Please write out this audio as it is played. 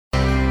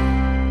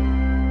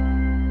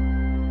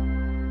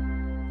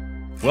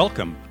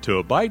Welcome to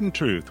Abide in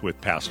Truth with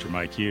Pastor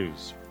Mike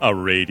Hughes, a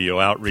radio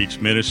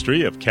outreach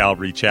ministry of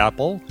Calvary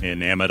Chapel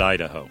in Emmett,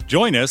 Idaho.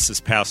 Join us as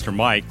Pastor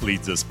Mike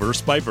leads us verse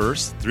by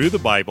verse through the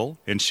Bible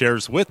and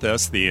shares with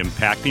us the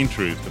impacting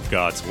truth of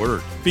God's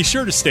Word. Be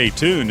sure to stay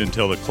tuned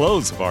until the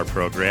close of our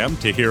program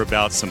to hear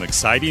about some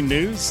exciting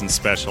news and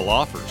special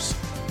offers.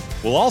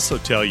 We'll also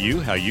tell you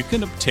how you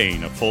can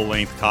obtain a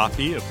full-length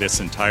copy of this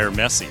entire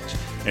message.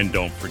 And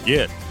don't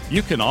forget,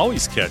 you can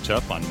always catch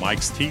up on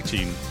Mike's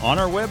teaching on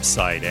our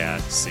website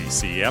at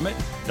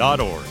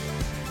ccemmett.org.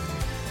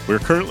 We're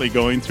currently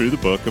going through the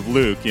book of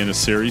Luke in a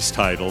series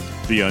titled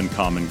The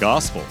Uncommon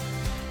Gospel.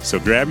 So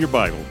grab your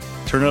Bible,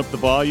 turn up the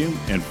volume,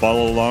 and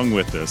follow along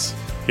with us.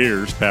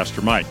 Here's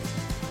Pastor Mike.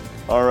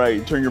 All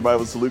right, turn your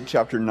Bibles to Luke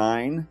chapter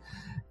 9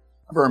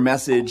 for a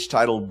message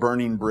titled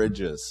Burning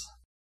Bridges.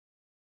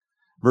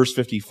 Verse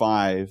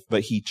 55,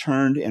 but he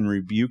turned and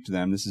rebuked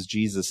them, this is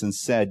Jesus, and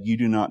said, you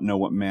do not know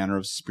what manner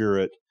of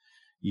spirit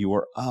you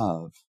are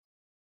of.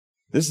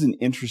 This is an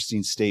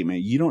interesting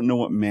statement. You don't know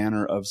what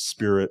manner of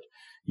spirit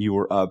you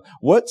are of.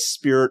 What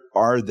spirit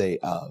are they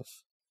of?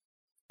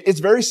 It's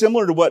very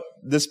similar to what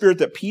the spirit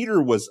that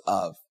Peter was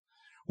of.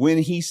 When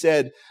he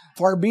said,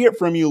 far be it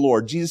from you,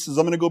 Lord. Jesus says,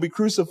 I'm going to go be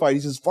crucified.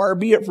 He says, far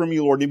be it from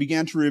you, Lord. And he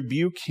began to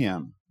rebuke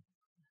him.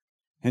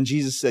 And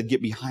Jesus said,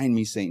 get behind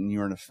me, Satan.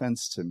 You are an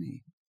offense to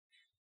me.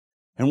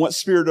 And what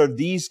spirit are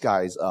these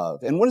guys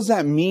of? And what does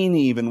that mean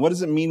even? What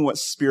does it mean, what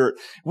spirit?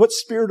 What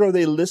spirit are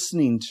they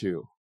listening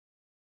to?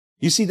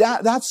 You see,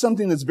 that's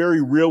something that's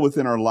very real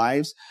within our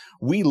lives.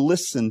 We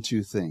listen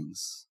to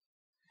things.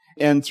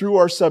 And through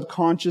our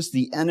subconscious,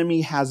 the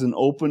enemy has an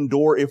open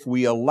door if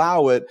we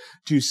allow it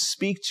to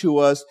speak to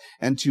us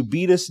and to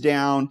beat us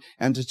down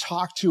and to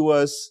talk to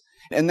us.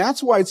 And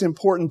that's why it's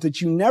important that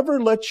you never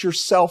let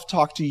yourself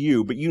talk to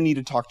you, but you need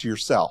to talk to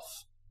yourself.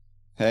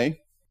 Okay?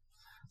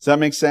 Does that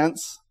make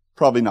sense?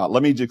 Probably not.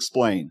 Let me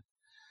explain.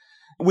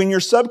 When your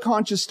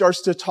subconscious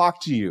starts to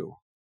talk to you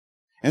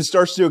and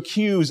starts to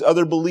accuse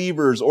other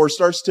believers or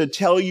starts to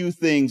tell you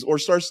things or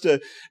starts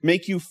to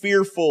make you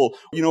fearful,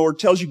 or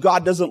tells you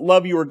God doesn't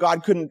love you or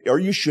God couldn't, or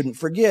you shouldn't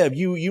forgive.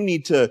 You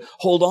need to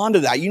hold on to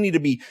that. You need to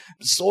be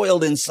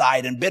soiled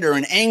inside and bitter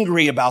and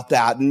angry about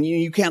that. And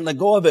you can't let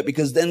go of it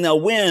because then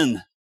they'll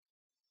win.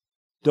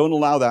 Don't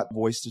allow that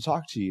voice to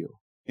talk to you.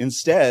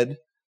 Instead,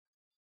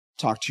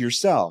 talk to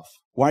yourself.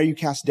 Why are you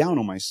cast down,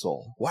 O my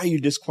soul? Why are you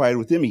disquieted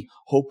within me?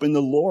 Hope in the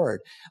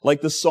Lord.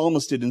 Like the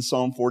psalmist did in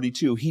Psalm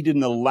 42, he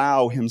didn't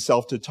allow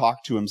himself to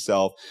talk to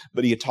himself,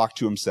 but he had talked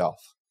to himself.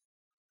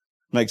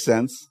 Make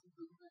sense?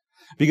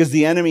 Because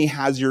the enemy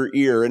has your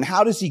ear. And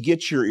how does he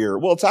get your ear?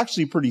 Well, it's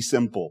actually pretty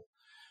simple.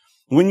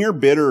 When you're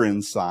bitter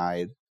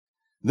inside,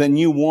 then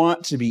you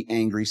want to be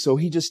angry. So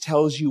he just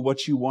tells you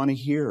what you want to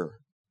hear.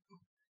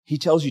 He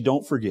tells you,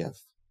 don't forgive.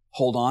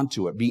 Hold on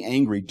to it. Be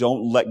angry.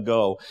 Don't let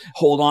go.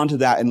 Hold on to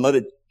that and let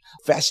it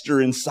fester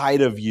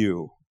inside of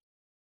you.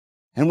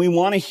 And we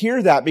want to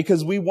hear that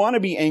because we want to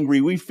be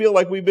angry. We feel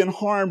like we've been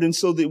harmed, and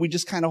so that we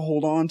just kind of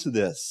hold on to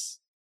this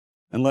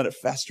and let it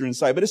fester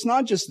inside. But it's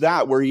not just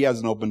that where he has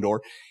an open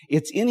door.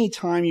 It's any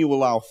time you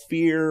allow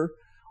fear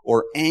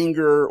or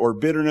anger or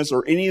bitterness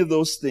or any of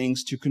those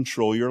things to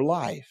control your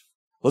life.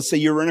 Let's say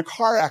you're in a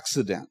car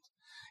accident.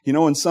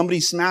 And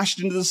somebody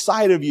smashed into the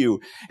side of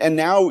you, and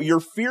now you're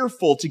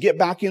fearful to get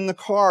back in the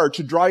car,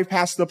 to drive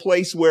past the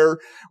place where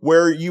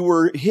you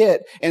were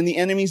hit, and the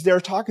enemy's there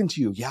talking to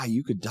you. Yeah,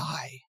 you could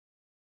die.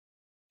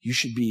 You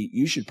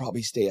should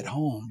probably stay at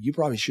home. You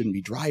probably shouldn't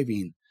be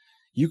driving.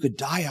 You could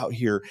die out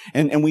here.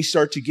 And we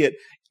start to get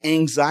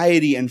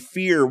anxiety and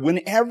fear.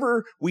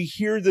 Whenever we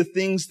hear the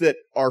things that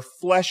our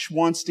flesh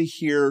wants to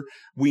hear,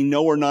 we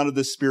know are not of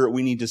the Spirit.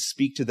 We need to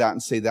speak to that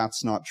and say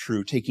that's not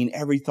true, taking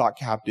every thought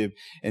captive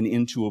and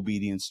into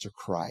obedience to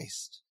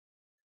Christ.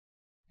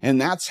 And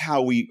that's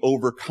how we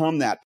overcome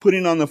that.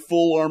 Putting on the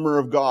full armor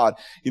of God.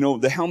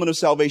 The helmet of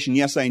salvation.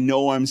 Yes, I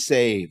know I'm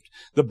saved.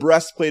 The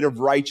breastplate of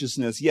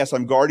righteousness. Yes,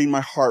 I'm guarding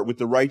my heart with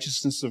the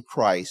righteousness of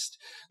Christ.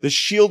 The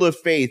shield of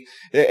faith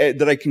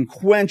that I can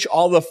quench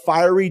all the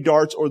fiery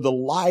darts or the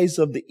lies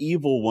of the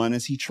evil one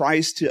as he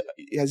tries to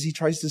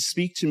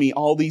speak to me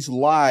all these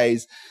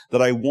lies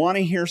that I want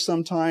to hear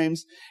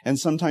sometimes, and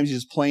sometimes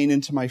he's playing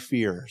into my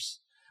fears.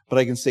 But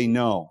I can say,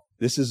 no,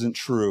 this isn't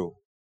true.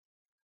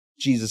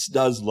 Jesus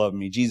does love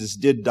me. Jesus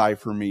did die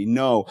for me.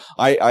 No,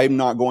 I'm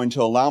not going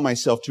to allow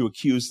myself to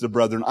accuse the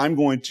brethren. I'm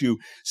going to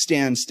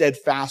stand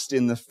steadfast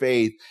in the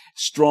faith,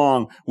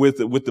 strong with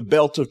the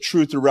belt of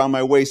truth around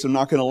my waist. I'm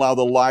not going to allow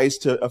the lies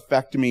to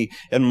affect me,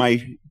 and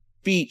my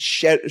feet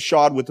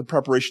shod with the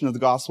preparation of the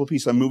gospel of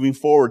peace. I'm moving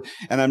forward,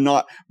 and I'm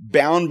not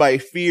bound by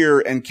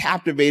fear and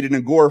captivated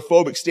and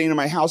agoraphobic staying in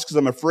my house because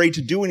I'm afraid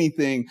to do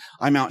anything.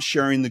 I'm out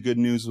sharing the good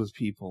news with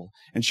people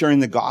and sharing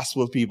the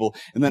gospel with people.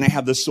 And then I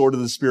have the sword of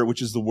the Spirit,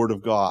 which is the word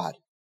of God.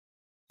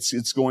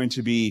 It's going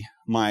to be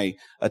my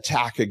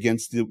attack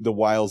against the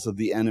wiles of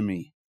the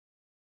enemy.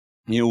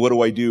 What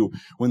do I do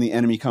when the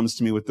enemy comes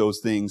to me with those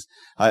things?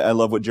 I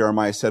love what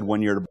Jeremiah said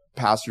one year to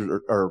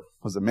pastors, or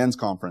was it men's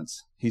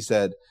conference? He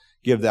said,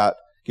 Give that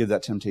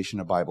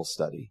temptation a Bible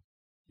study.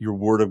 Your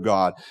word of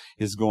God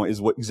is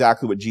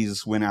exactly what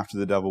Jesus went after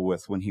the devil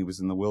with when he was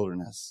in the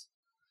wilderness.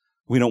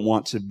 We don't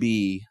want to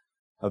be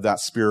of that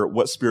spirit.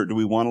 What spirit do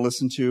we want to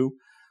listen to?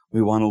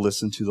 We want to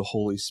listen to the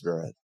Holy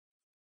Spirit.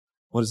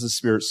 What is the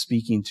Spirit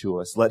speaking to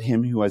us? Let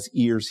him who has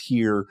ears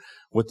hear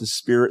what the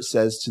Spirit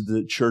says to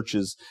the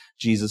churches.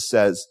 Jesus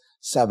says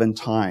 7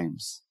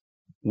 times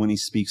when he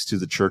speaks to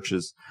the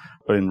churches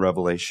in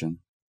Revelation.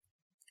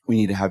 We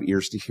need to have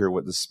ears to hear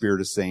what the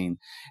Spirit is saying,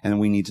 and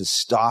we need to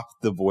stop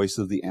the voice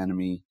of the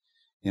enemy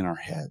in our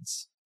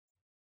heads.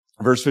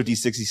 Verse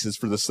 56, he says,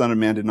 "For the Son of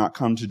Man did not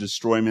come to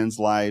destroy men's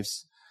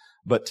lives,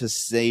 but to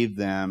save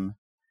them."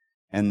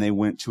 And they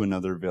went to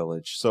another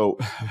village. So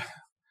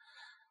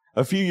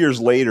a few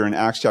years later in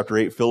Acts chapter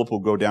 8, Philip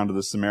will go down to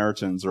the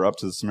Samaritans, or up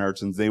to the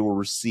Samaritans. They will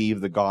receive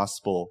the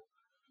gospel.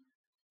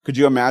 Could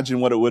you imagine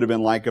what it would have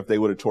been like if they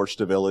would have torched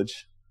a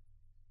village?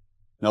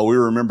 No, we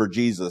remember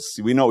Jesus.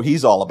 We know what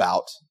he's all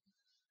about.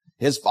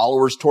 His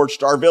followers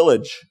torched our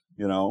village,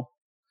 you know.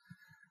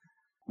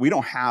 We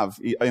don't have,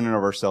 in and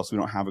of ourselves, we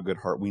don't have a good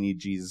heart. We need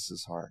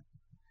Jesus' heart.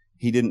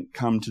 He didn't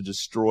come to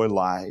destroy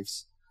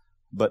lives,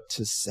 but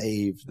to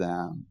save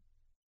them.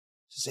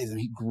 To save them.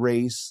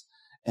 Grace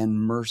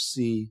and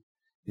mercy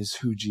is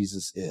who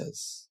Jesus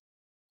is,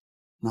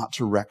 not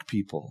to wreck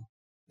people.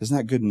 Isn't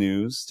that good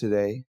news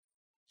today?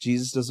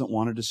 Jesus doesn't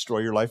want to destroy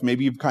your life.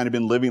 Maybe you've kind of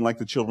been living like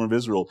the children of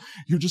Israel.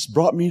 You just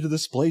brought me to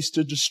this place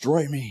to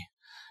destroy me,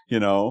 you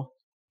know.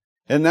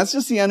 And that's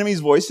just the enemy's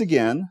voice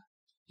again.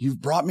 You've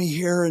brought me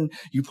here and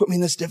you put me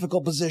in this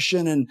difficult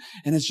position and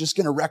it's just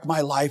going to wreck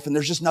my life and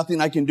there's just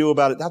nothing I can do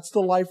about it. That's the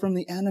lie from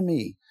the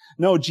enemy.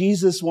 No,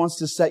 Jesus wants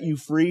to set you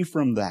free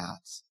from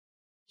that.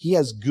 He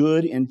has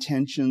good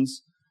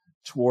intentions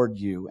toward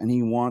you and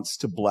he wants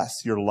to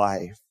bless your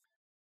life.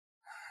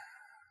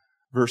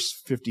 Verse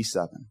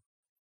 57.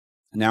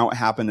 Now it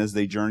happened as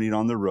they journeyed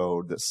on the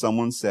road that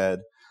someone said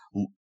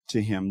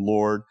to him,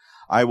 "Lord,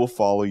 I will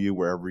follow you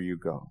wherever you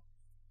go."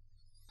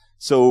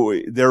 So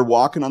they're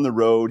walking on the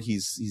road.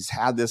 He's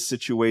had this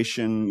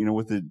situation, you know,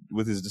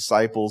 with his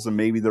disciples, and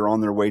maybe they're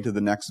on their way to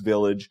the next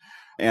village,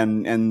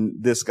 and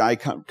this guy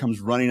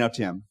comes running up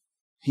to him.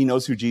 He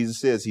knows who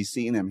Jesus is. He's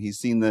seen him. He's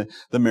seen the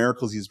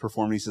miracles he's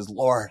performed. He says,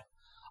 "Lord,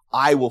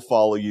 I will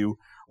follow you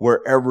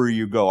wherever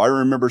you go." I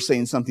remember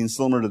saying something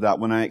similar to that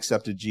when I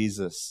accepted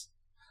Jesus.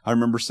 I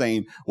remember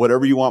saying,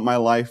 "Whatever you want in my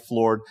life,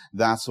 Lord,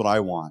 that's what I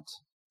want."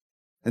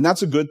 And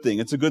that's a good thing.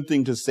 It's a good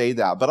thing to say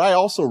that. But I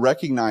also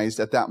recognized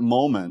at that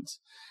moment,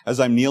 as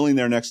I'm kneeling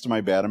there next to my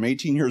bed, I'm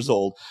 18 years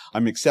old,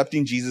 I'm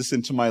accepting Jesus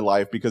into my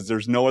life because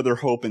there's no other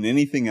hope in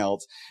anything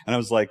else. And I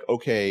was like,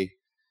 okay,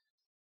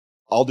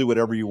 I'll do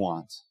whatever you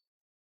want.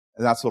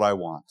 And that's what I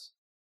want.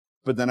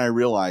 But then I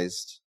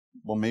realized,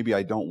 well, maybe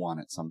I don't want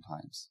it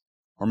sometimes.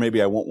 Or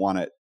maybe I won't want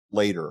it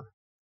later.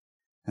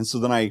 And so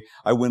then I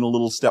went a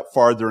little step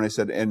farther and I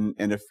said, and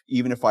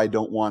even if I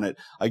don't want it,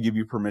 I give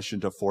you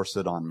permission to force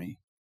it on me.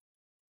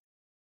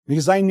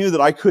 Because I knew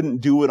that I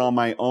couldn't do it on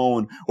my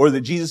own, or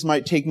that Jesus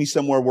might take me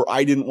somewhere where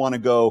I didn't want to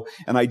go,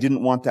 and I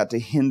didn't want that to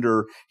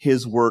hinder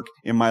his work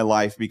in my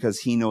life because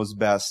he knows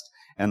best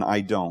and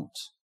I don't.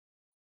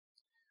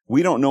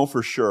 We don't know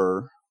for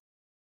sure,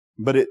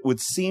 but it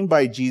would seem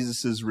by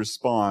Jesus'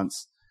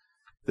 response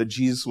that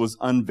Jesus was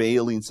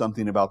unveiling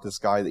something about this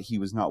guy that he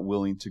was not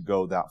willing to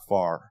go that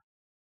far.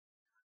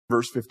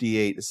 Verse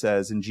 58, it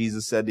says, "And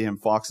Jesus said to him,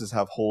 foxes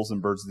have holes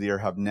and birds of the air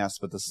have nests,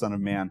 but the Son of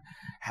Man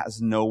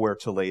has nowhere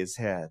to lay his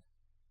head."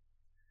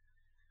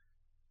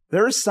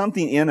 There is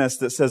something in us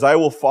that says, I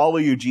will follow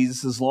you,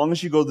 Jesus, as long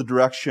as you go the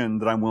direction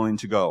that I'm willing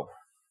to go.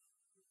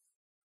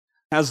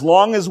 As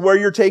long as where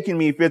you're taking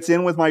me fits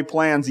in with my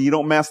plans and you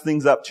don't mess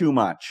things up too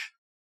much.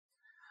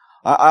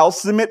 I'll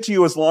submit to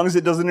you as long as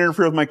it doesn't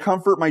interfere with my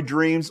comfort, my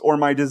dreams, or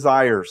my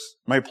desires,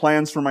 my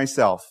plans for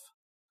myself.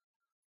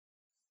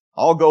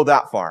 I'll go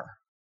that far.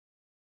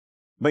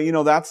 But you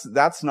know,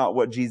 that's not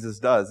what Jesus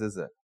does, is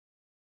it?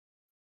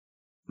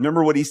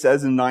 Remember what he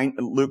says in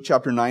Luke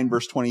chapter 9,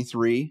 verse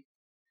 23?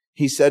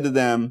 He said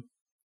to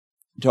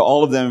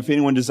all of them, "If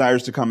anyone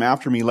desires to come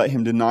after me, let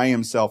him deny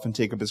himself and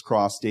take up his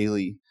cross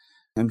daily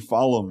and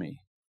follow me."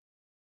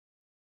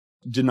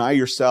 Deny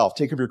yourself,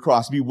 take up your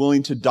cross, be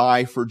willing to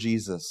die for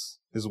Jesus,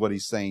 is what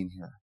he's saying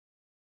here.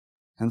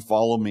 And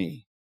follow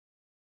me.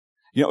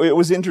 You know, it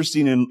was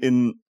interesting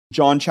in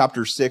John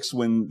chapter 6,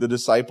 when the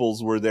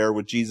disciples were there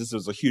with Jesus, there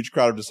was a huge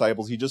crowd of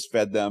disciples. He just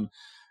fed them,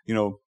 you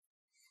know,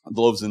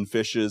 loaves and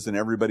fishes, and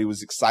everybody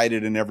was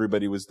excited and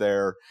everybody was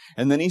there.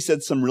 And then he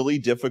said some really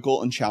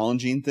difficult and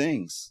challenging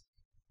things.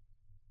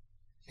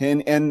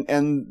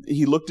 And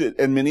he looked at,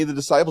 and many of the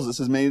disciples, it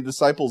says many of the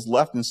disciples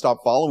left and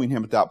stopped following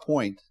him at that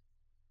point.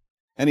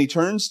 And he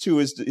turns to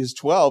his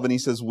 12 and he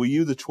says, "Will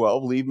you, the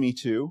 12, leave me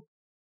too?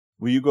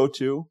 Will you go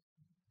too?"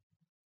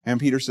 And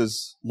Peter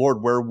says,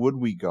 "Lord, where would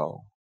we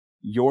go?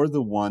 You're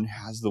the one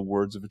who has the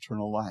words of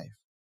eternal life."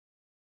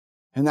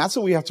 And that's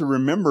what we have to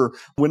remember.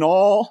 When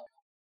all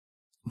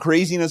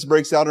craziness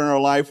breaks out in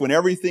our life, when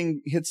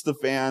everything hits the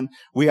fan,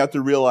 we have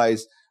to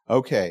realize,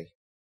 okay,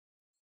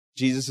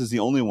 Jesus is the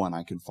only one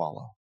I can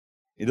follow.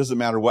 It doesn't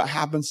matter what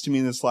happens to me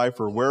in this life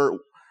or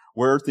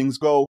where things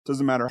go,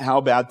 doesn't matter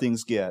how bad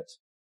things get.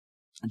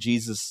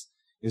 Jesus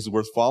is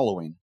worth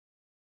following.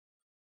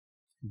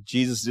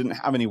 Jesus didn't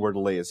have anywhere to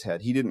lay his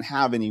head. He didn't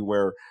have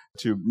anywhere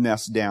to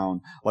nest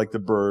down like the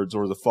birds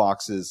or the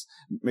foxes.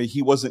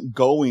 He wasn't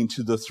going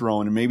to the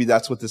throne, and maybe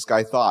that's what this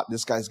guy thought.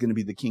 This guy's going to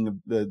be the king of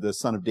the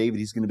son of David.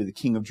 He's going to be the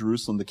king of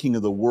Jerusalem, the king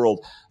of the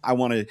world. I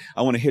want to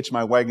hitch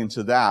my wagon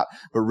to that.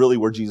 But really,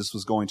 where Jesus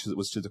was going to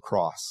was to the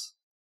cross.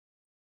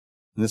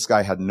 And this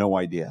guy had no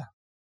idea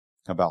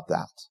about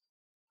that.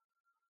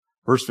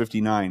 Verse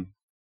 59.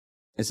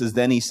 It says,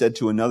 then he said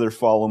to another,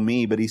 follow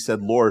me. But he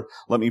said, Lord,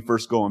 let me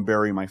first go and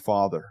bury my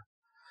father.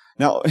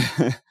 Now,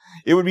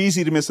 it would be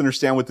easy to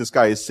misunderstand what this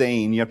guy is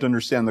saying. You have to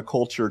understand the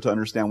culture to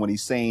understand what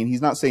he's saying.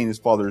 He's not saying his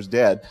father is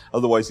dead.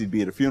 Otherwise, he'd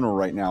be at a funeral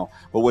right now.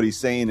 But what he's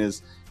saying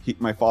is,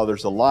 my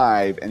father's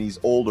alive and he's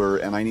older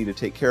and I need to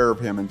take care of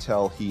him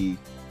until he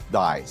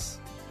dies.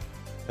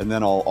 And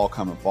then I'll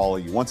come and follow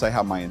you. Once I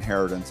have my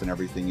inheritance and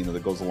everything,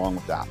 that goes along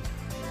with that.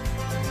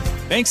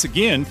 Thanks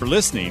again for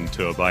listening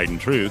to Abide in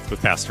Truth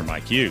with Pastor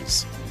Mike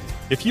Hughes.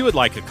 If you would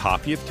like a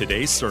copy of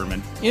today's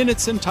sermon in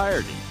its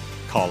entirety,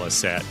 call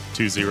us at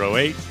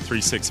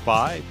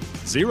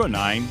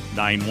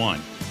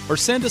 208-365-0991 or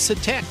send us a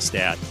text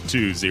at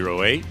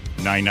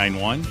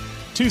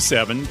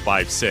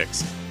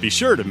 208-991-2756. Be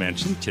sure to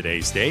mention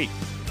today's date.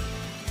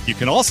 You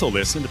can also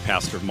listen to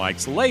Pastor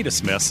Mike's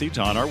latest message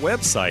on our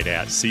website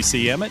at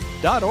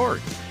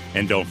ccemmett.org.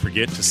 And don't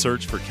forget to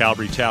search for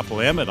Calvary Chapel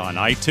Emmett on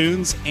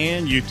iTunes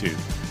and YouTube.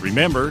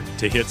 Remember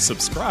to hit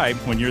subscribe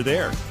when you're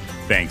there.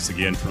 Thanks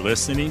again for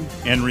listening,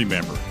 and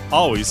remember,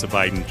 always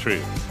abide in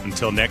truth.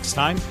 Until next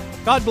time,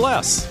 God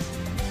bless.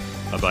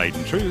 Abide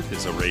in Truth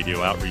is a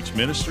radio outreach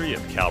ministry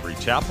of Calvary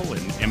Chapel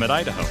in Emmett,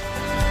 Idaho.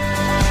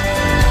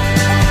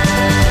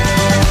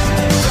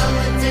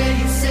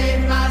 You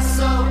saved my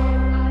soul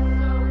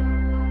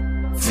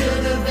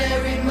till the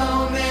very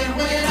moment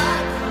when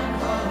I come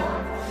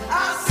home.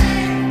 I'll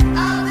sing,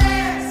 I'll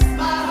dance,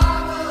 my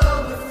heart will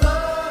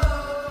overflow.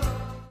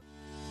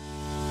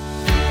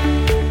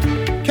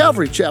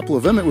 Calvary Chapel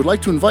of Emmett would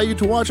like to invite you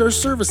to watch our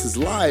services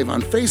live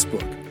on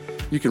Facebook.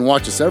 You can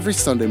watch us every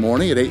Sunday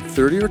morning at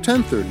 8:30 or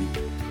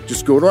 10:30.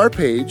 Just go to our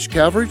page,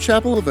 Calvary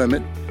Chapel of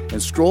Emmett,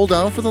 and scroll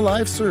down for the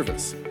live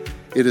service.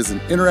 It is an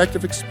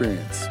interactive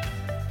experience.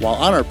 While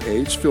on our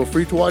page, feel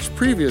free to watch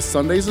previous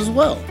Sundays as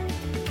well.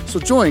 So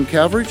join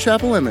Calvary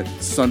Chapel Emmett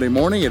Sunday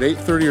morning at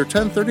 8:30 or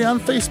 10:30 on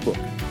Facebook.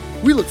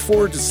 We look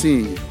forward to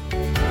seeing you.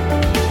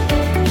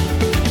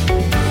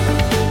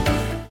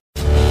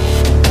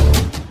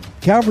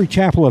 Calvary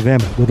Chapel of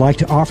Emmett would like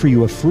to offer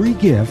you a free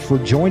gift for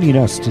joining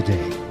us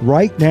today.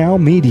 Right Now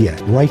Media.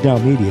 Right Now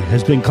Media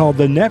has been called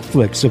the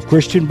Netflix of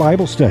Christian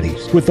Bible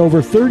studies. With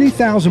over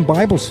 30,000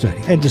 Bible study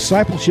and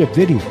discipleship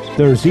videos,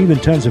 there's even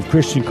tons of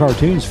Christian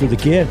cartoons for the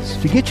kids.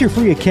 To get your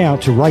free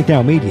account to Right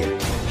Now Media,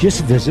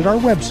 just visit our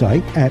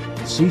website at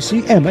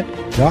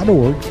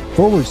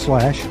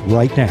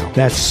ccemmett.org/rightnow.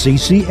 That's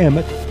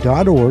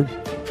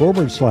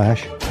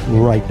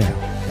ccemmett.org/rightnow.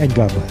 And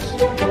God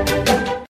bless.